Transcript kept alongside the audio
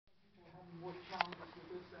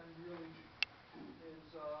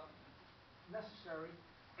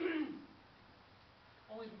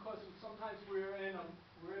sometimes we're in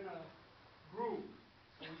a groove,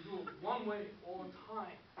 and we do it one way all the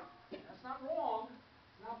time. That's not wrong,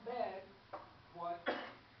 it's not bad, but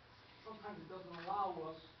sometimes it doesn't allow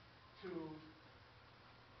us to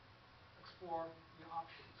explore the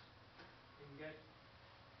options and get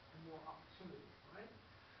more opportunity, right?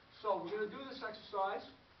 So we're going to do this exercise,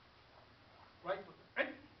 right?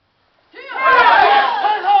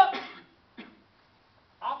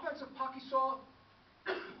 Offensive pocky saw,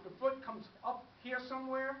 the foot comes up here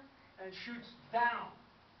somewhere and shoots down.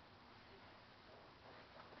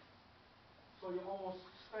 So you're almost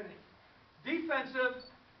spinning. Defensive,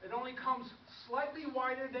 it only comes slightly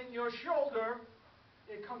wider than your shoulder.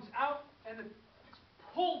 It comes out and it's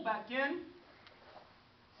pulled back in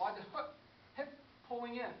by the hip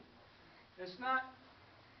pulling in. It's not,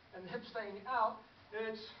 and the hip staying out,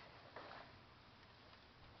 it's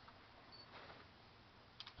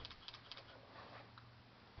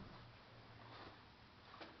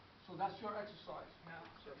so that's your exercise now.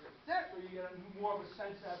 So you get more of a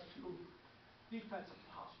sense as to defensive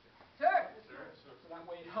posture. Sure. So that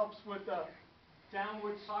way it helps with the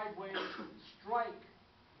downward, sideways strike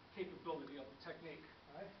capability of the technique.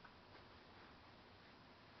 All right?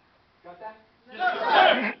 Got that? Yes,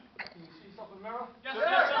 sir. Can you see yourself in the mirror? Yes, sir.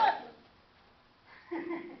 Yes, sir.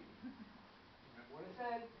 Remember what I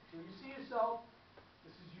said. Until you see yourself,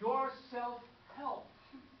 this is your self-help.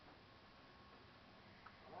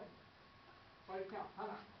 All right? Try to count.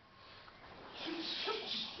 Hana.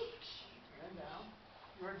 And down.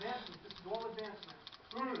 You're advancing. This is all advancement.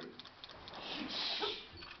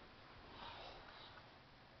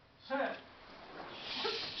 Sit.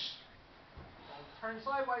 Don't turn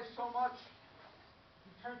sideways so much. If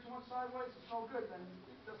you turn too much sideways, it's no good. Then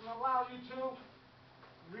it doesn't allow you to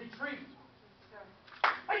retreat.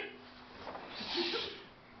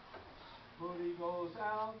 Hoodie goes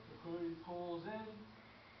out. The hoodie pulls in.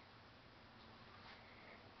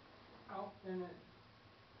 Out and in.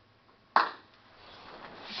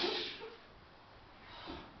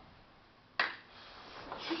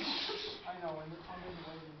 I know, and I'm in the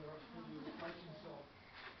way of the rightly so.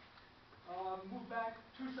 Move back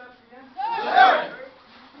 2 steps again. Yes.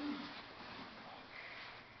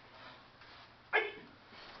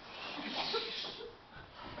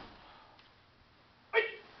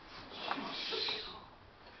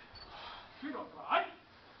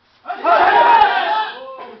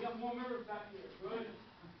 Oh, we got more mirrors back here. Good.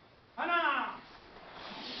 Hana.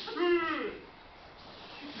 Good.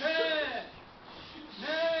 Next.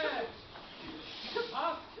 Next.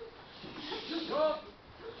 Up. Go.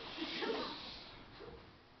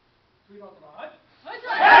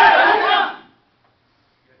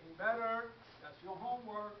 Getting better. That's your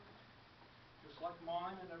homework. Just like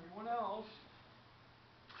mine and everyone else.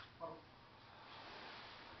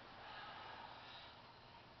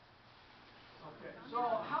 Okay, so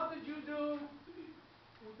how did you do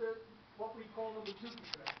with what we call number 2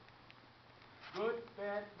 today? Good,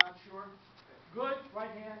 bad, not sure. Good,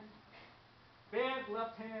 right hand. Bad,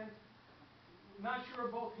 left hand. Not sure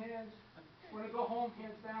of both hands. Want to go home,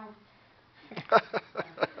 hands down.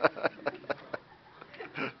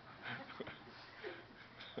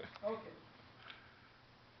 Okay.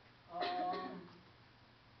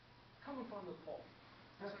 Coming from the pole.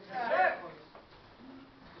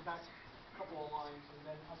 Back a couple of lines and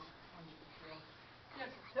then up under the trail. Yes,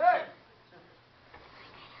 sir.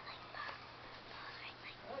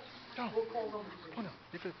 We'll call number 3. Oh, no.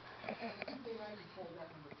 I can call that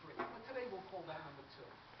number 3. But today we'll call that number 2.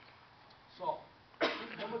 So,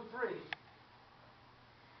 number 3. Oh,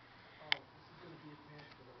 this is going to be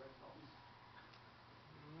advanced for the red belts.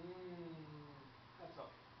 That's up.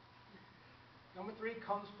 Number 3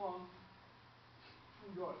 comes from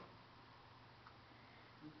Enjoy.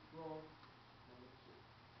 Roll number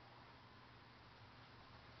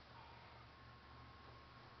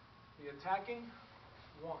 2. The attacking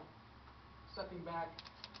 1. Stepping back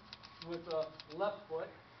with the left foot.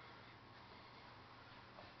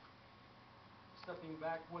 Stepping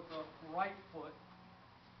back with the right foot.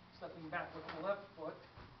 Stepping back with the left foot.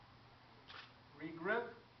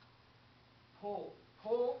 Regrip. Pull.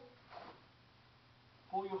 Pull.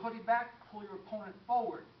 Pull your hoodie back. Pull your opponent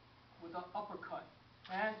forward with an uppercut.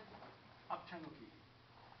 And up Chenguki.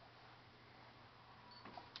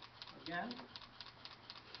 Again,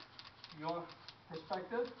 your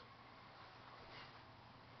perspective.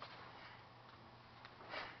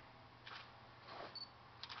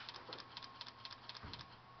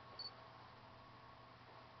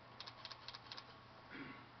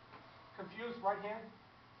 Confused right hand.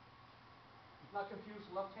 Not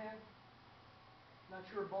confused left hand. Not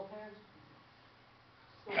sure of both hands.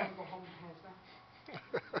 Still want to go home and hands down?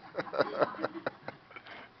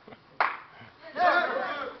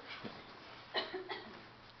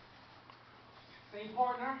 Same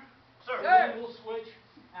partner. Sir. Then we'll switch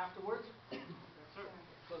afterwards. Sir.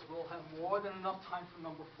 Because we'll have more than enough time for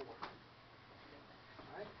number 4. All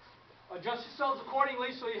right. Adjust yourselves accordingly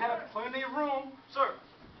so you have plenty of room. Sir.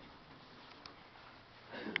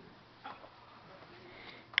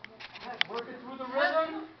 Working through the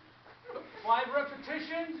rhythm. 5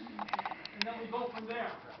 repetitions, and then we go from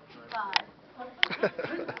there. 5.